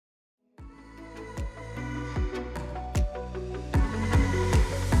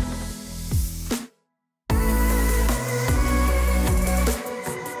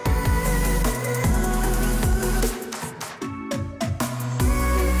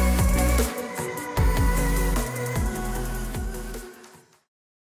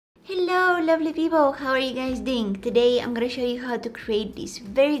lovely people, how are you guys doing? Today I'm gonna show you how to create this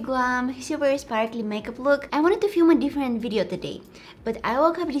very glam, super sparkly makeup look. I wanted to film a different video today, but I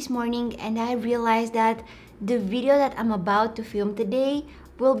woke up this morning and I realized that the video that I'm about to film today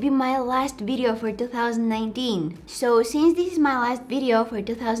will be my last video for 2019. So since this is my last video for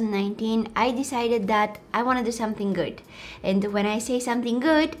 2019, I decided that I want to do something good. And when I say something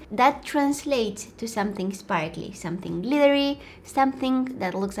good, that translates to something sparkly, something glittery, something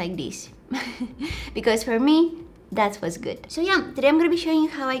that looks like this. Because for me, that's what's good. So yeah, today I'm gonna be showing you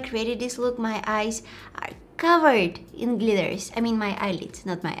how I created this look. My eyes are covered in glitters. I mean my eyelids,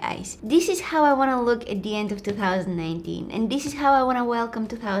 not my eyes. This is how I want to look at the end of 2019, and this is how I want to welcome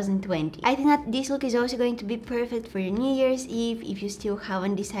 2020. I think that this look is also going to be perfect for your New Year's Eve if you still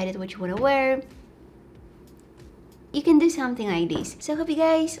haven't decided what you want to wear. You can do something like this. So hope you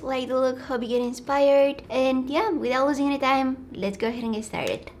guys like the look, hope you get inspired, and yeah, without losing any time, let's go ahead and get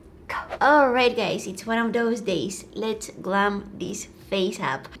started. Alright guys, it's one of those days. Let's glam this face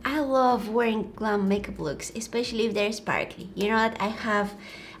up. I love wearing glam makeup looks, especially if they're sparkly. You know what? I have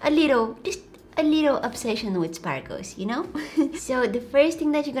just a little obsession with sparkles, you know? So the first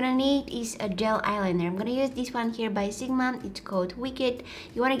thing that you're gonna need is a gel eyeliner. I'm gonna use this one here by Sigma. It's called Wicked.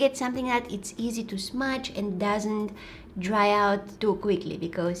 You wanna get something that it's easy to smudge and doesn't dry out too quickly,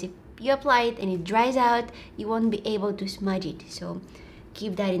 because if you apply it and it dries out, you won't be able to smudge it. So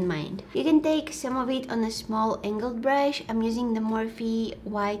keep that in mind. You can take some of it on a small angled brush. I'm using the Morphe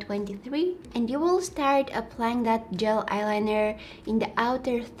Y23, and you will start applying that gel eyeliner in the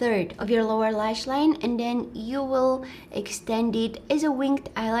outer third of your lower lash line, and then you will extend it as a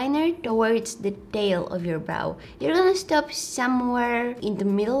winged eyeliner towards the tail of your brow. You're gonna stop somewhere in the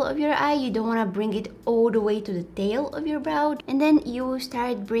middle of your eye. You don't want to bring it all the way to the tail of your brow, and then you will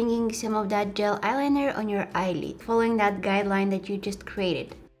start bringing some of that gel eyeliner on your eyelid, following that guideline that you just created.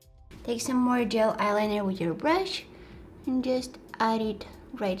 Take some more gel eyeliner with your brush and just add it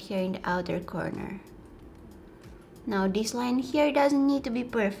right here in the outer corner. Now this line here doesn't need to be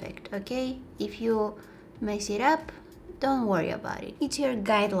perfect, okay? If you mess it up, don't worry about it. It's your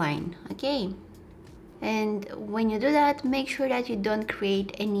guideline, okay? And when you do that, make sure that you don't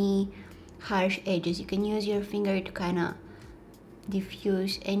create any harsh edges. You can use your finger to kind of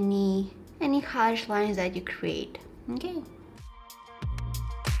diffuse any harsh lines that you create, okay?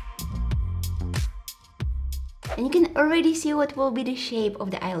 And you can already see what will be the shape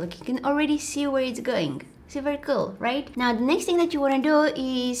of the eye look. You can already see where it's going. Super cool, right? Now the next thing that you want to do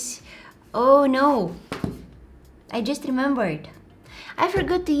is... oh no! I just remembered. I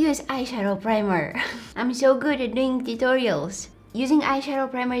forgot to use eyeshadow primer. I'm so good at doing tutorials. Using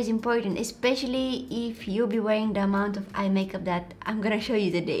eyeshadow primer is important, especially if you'll be wearing the amount of eye makeup that I'm gonna show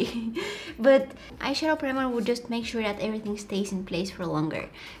you today. But eyeshadow primer will just make sure that everything stays in place for longer.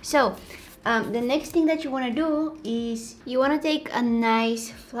 So the next thing that you want to do is you want to take a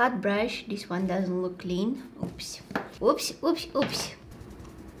nice flat brush. This one doesn't look clean. Oops. Oops, oops, oops.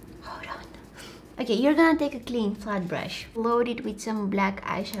 Hold on. Okay, you're gonna take a clean flat brush. Load it with some black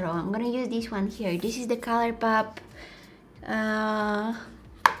eyeshadow. I'm gonna use this one here. This is the ColourPop.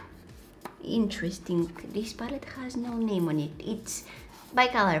 Interesting. This palette has no name on it. It's by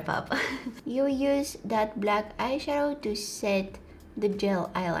ColourPop. You use that black eyeshadow to set the gel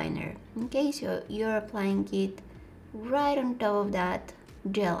eyeliner. Okay, so you're applying it right on top of that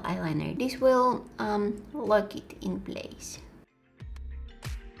gel eyeliner. This will lock it in place.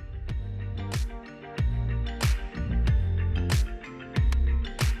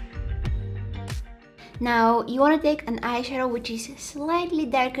 Now you want to take an eyeshadow which is slightly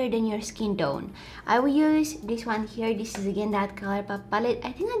darker than your skin tone. I will use this one here. This is again that ColourPop palette.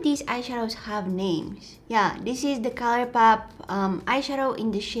 I think that these eyeshadows have names. Yeah, this is the ColourPop eyeshadow in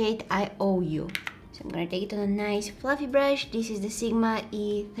the shade I Owe You. So I'm gonna take it on a nice fluffy brush. This is the Sigma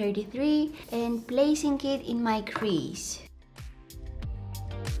E33, and placing it in my crease.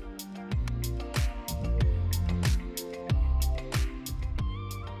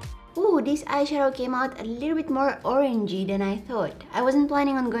 Ooh, this eyeshadow came out a little bit more orangey than I thought. I wasn't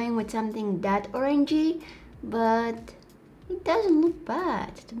planning on going with something that orangey, but it doesn't look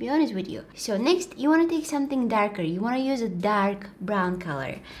bad, to be honest with you. So next, you want to take something darker. You want to use a dark brown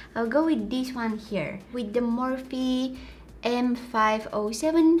color. I'll go with this one here. With the Morphe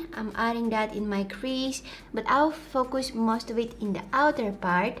M507, I'm adding that in my crease, but I'll focus most of it in the outer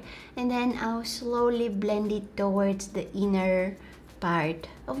part, and then I'll slowly blend it towards the inner part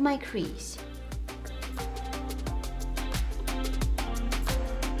of my crease.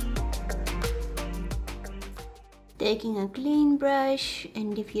 Taking a clean brush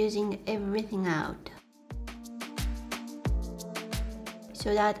and diffusing everything out.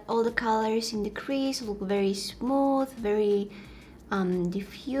 so that all the colors in the crease look very smooth, very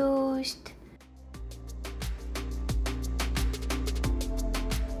diffused.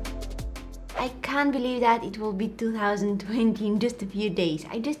 I can't believe that it will be 2020 in just a few days.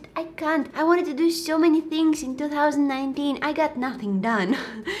 I can't. I wanted to do so many things in 2019. I got nothing done.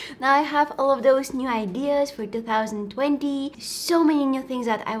 Now I have all of those new ideas for 2020. So many new things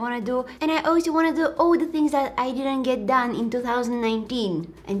that I want to do. And I also want to do all the things that I didn't get done in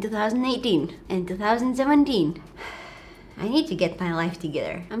 2019 and 2018 and 2017. I need to get my life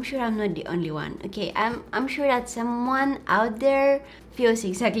together. I'm sure I'm not the only one. Okay, I'm sure that someone out there feels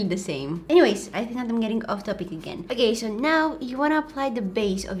exactly the same. Anyways, I think that I'm getting off topic again. Okay, so now you want to apply the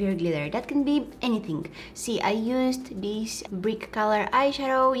base of your glitter. That can be anything. See, I used this brick color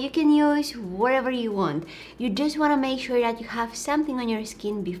eyeshadow. You can use whatever you want. You just want to make sure that you have something on your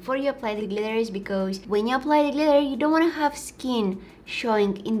skin before you apply the glitters, because when you apply the glitter, you don't want to have skin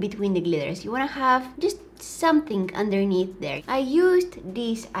showing in between the glitters. You want to have just something underneath there. I used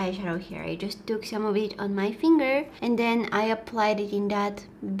this eyeshadow here. I just took some of it on my finger and then I applied it in that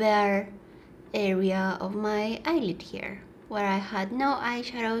bare area of my eyelid here, where I had no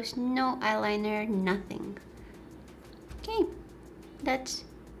eyeshadows, no eyeliner, nothing. Okay, that's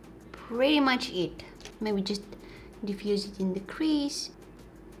pretty much it. Maybe just diffuse it in the crease,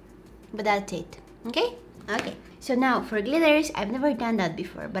 but that's it. Okay? Okay, so now for glitters, I've never done that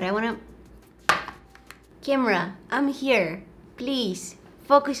before, but I wanna... Camera, I'm here. Please,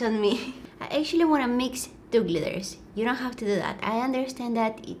 focus on me. I actually want to mix two glitters. You don't have to do that. I understand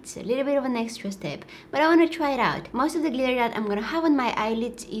that it's a little bit of an extra step, but I want to try it out. Most of the glitter that I'm going to have on my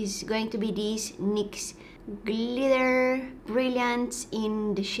eyelids is going to be these NYX Glitter Brilliance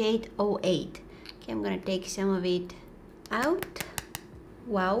in the shade 08. Okay, I'm going to take some of it out.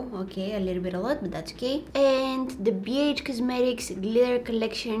 Wow, okay, a little bit a lot, but that's okay. And the BH Cosmetics glitter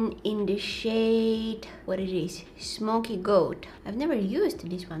collection in the shade, what it is, Smoky Goat. I've never used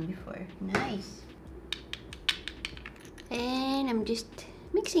this one before. Nice. And I'm just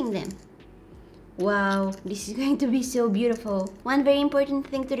mixing them. Wow, this is going to be so beautiful. One very important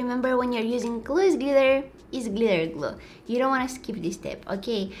thing to remember when you're using gloss glitter is glitter glue. You don't want to skip this step.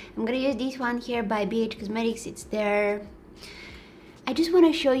 Okay, I'm gonna use this one here by BH Cosmetics. It's their... I just want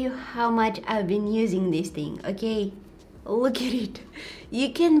to show you how much I've been using this thing, okay? Look at it.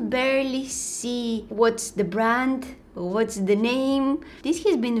 You can barely see what's the brand, what's the name. This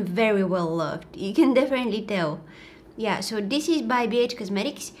has been very well loved. You can definitely tell. Yeah, so this is by BH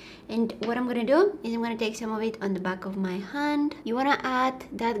Cosmetics, and what I'm gonna do is I'm gonna take some of it on the back of my hand. You wanna add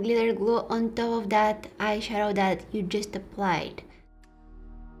that glitter glue on top of that eyeshadow that you just applied.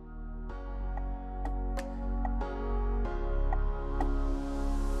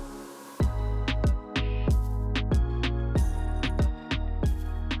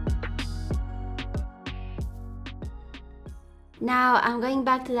 Now I'm going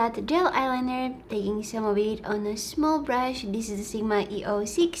back to that gel eyeliner, taking some of it on a small brush. This is the Sigma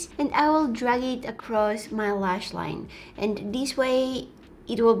E06, and I will drag it across my lash line. And this way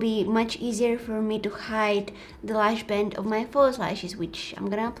it will be much easier for me to hide the lash band of my false lashes, which I'm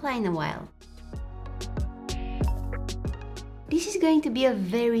gonna apply in a while. This is going to be a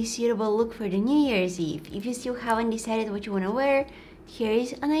very suitable look for the New Year's Eve. If you still haven't decided what you want to wear, here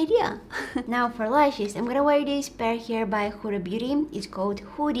is an idea. Now for lashes, I'm gonna wear this pair here by Huda Beauty. It's called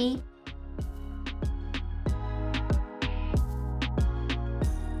Hoodie.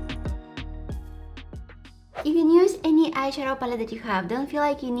 You can use any eyeshadow palette that you have. Don't feel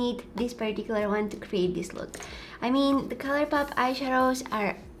like you need this particular one to create this look. I mean, the ColourPop eyeshadows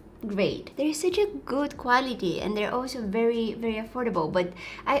are great. They're such a good quality and they're also very, very affordable. But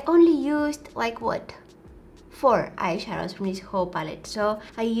I only used like what? 4 eyeshadows from this whole palette. So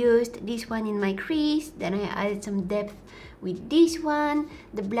I used this one in my crease, then I added some depth with this one,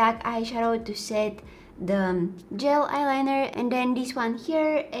 the black eyeshadow to set the gel eyeliner, and then this one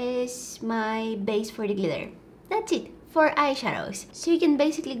here is my base for the glitter. That's it, 4 eyeshadows. So you can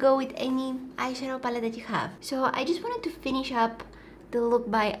basically go with any eyeshadow palette that you have. So I just wanted to finish up the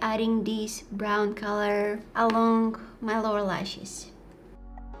look by adding this brown color along my lower lashes.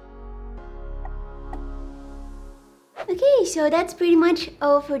 Okay, so that's pretty much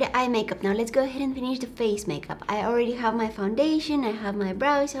all for the eye makeup. Now let's go ahead and finish the face makeup. I already have my foundation, I have my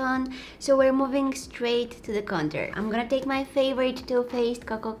brows on, so we're moving straight to the contour. I'm gonna take my favorite Too Faced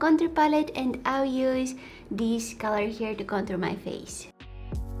Cocoa Contour Palette and I'll use this color here to contour my face.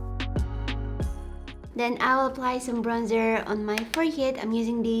 Then I'll apply some bronzer on my forehead. I'm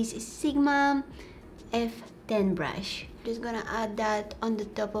using this Sigma F10 brush. Just gonna add that on the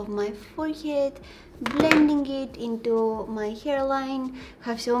top of my forehead, blending it into my hairline. I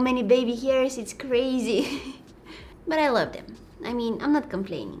have so many baby hairs, it's crazy. But I love them. I mean, I'm not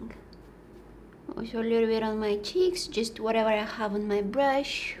complaining. Also a little bit on my cheeks, just whatever I have on my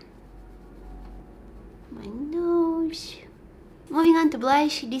brush. My nose. Moving on to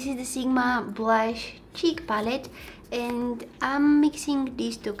blush, this is the Sigma Blush Cheek Palette, and I'm mixing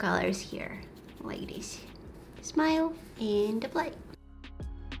these two colors here, like this. Smile and apply.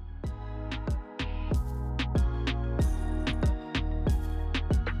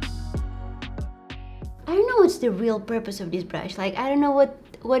 I don't know what's the real purpose of this brush. Like, I don't know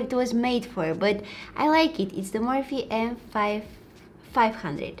what it was made for, but I like it. It's the Morphe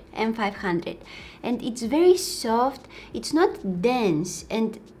M500, and it's very soft. It's not dense,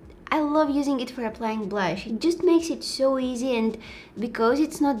 and I love using it for applying blush. It just makes it so easy, and because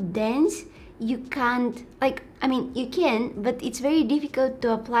it's not dense, you can't, like, I mean, you can, but it's very difficult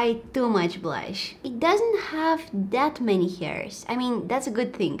to apply too much blush. It doesn't have that many hairs. I mean, that's a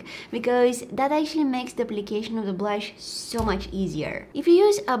good thing, because that actually makes the application of the blush so much easier. If you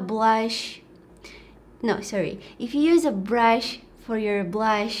use a blush, if you use a brush for your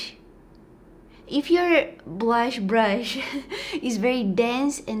blush, if your blush brush is very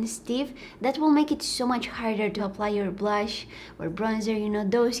dense and stiff, that will make it so much harder to apply your blush or bronzer, you know,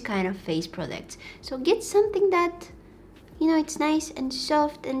 those kind of face products. So get something that, you know, it's nice and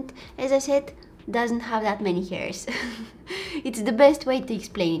soft, and as I said, doesn't have that many hairs. It's the best way to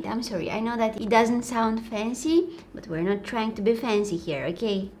explain it. I'm sorry, I know that it doesn't sound fancy, but we're not trying to be fancy here,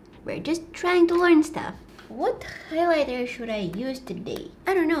 okay? We're just trying to learn stuff. What highlighter should I use today?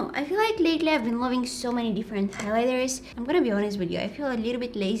 I don't know. I feel like lately I've been loving so many different highlighters. I'm gonna be honest with you, I feel a little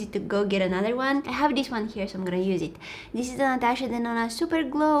bit lazy to go get another one. I have this one here, so I'm gonna use it. This is the Natasha Denona Super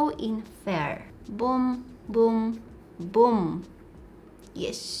Glow in Fair. Boom, boom, boom.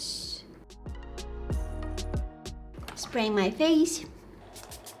 Yes. Spraying my face.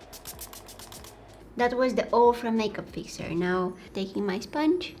 That was the O from Makeup Fixer. Now taking my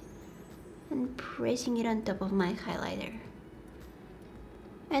sponge and pressing it on top of my highlighter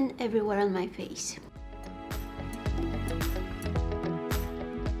and everywhere on my face.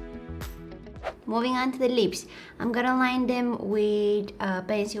 Moving on to the lips, I'm gonna line them with a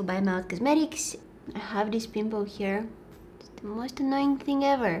pencil by Melt Cosmetics. I have this pimple here. It's the most annoying thing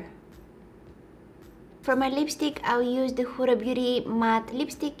ever. For my lipstick, I'll use the Huda Beauty matte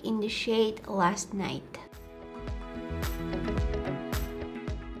lipstick in the shade Last Night.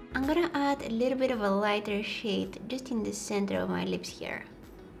 I'm gonna add a little bit of a lighter shade just in the center of my lips here,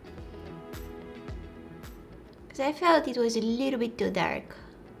 because I felt it was a little bit too dark.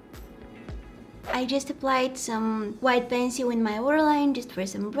 I just applied some white pencil in my waterline just for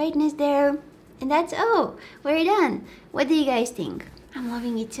some brightness there, and that's all. We're done. What do you guys think? I'm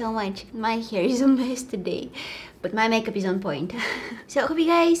loving it so much. My hair is a mess today, but my makeup is on point. So I hope you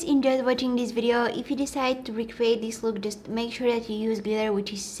guys enjoyed watching this video. If you decide to recreate this look, just make sure that you use glitter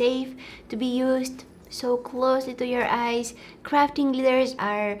which is safe to be used so closely to your eyes. Crafting glitters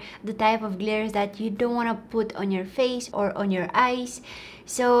are the type of glitters that you don't want to put on your face or on your eyes.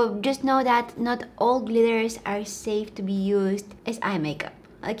 So just know that not all glitters are safe to be used as eye makeup.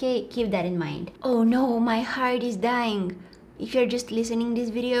 Okay, keep that in mind. Oh no, my heart is dying. If you're just listening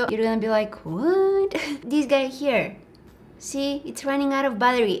this video, you're gonna be like, what? This guy here, see, it's running out of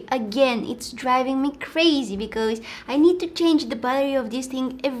battery. Again, it's driving me crazy because I need to change the battery of this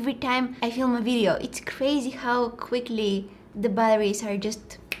thing every time I film a video. It's crazy how quickly the batteries are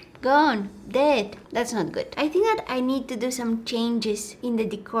just gone, dead. That's not good. I think that I need to do some changes in the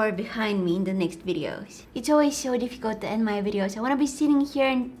decor behind me in the next videos. It's always so difficult to end my videos. I want to be sitting here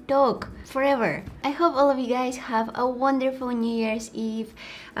and talk forever. I hope all of you guys have a wonderful New Year's Eve.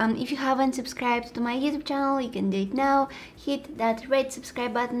 If you haven't subscribed to my YouTube channel, you can do it now. Hit that red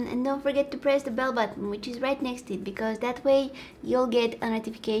subscribe button and don't forget to press the bell button, which is right next to it, because that way you'll get a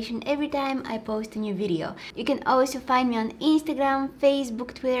notification every time I post a new video. You can also find me on Instagram,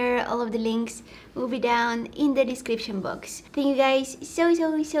 Facebook, Twitter. All of the links will be down in the description box. Thank you guys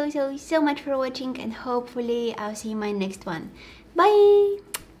so much for watching, and hopefully I'll see you in my next one.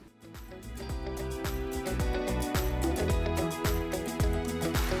 Bye!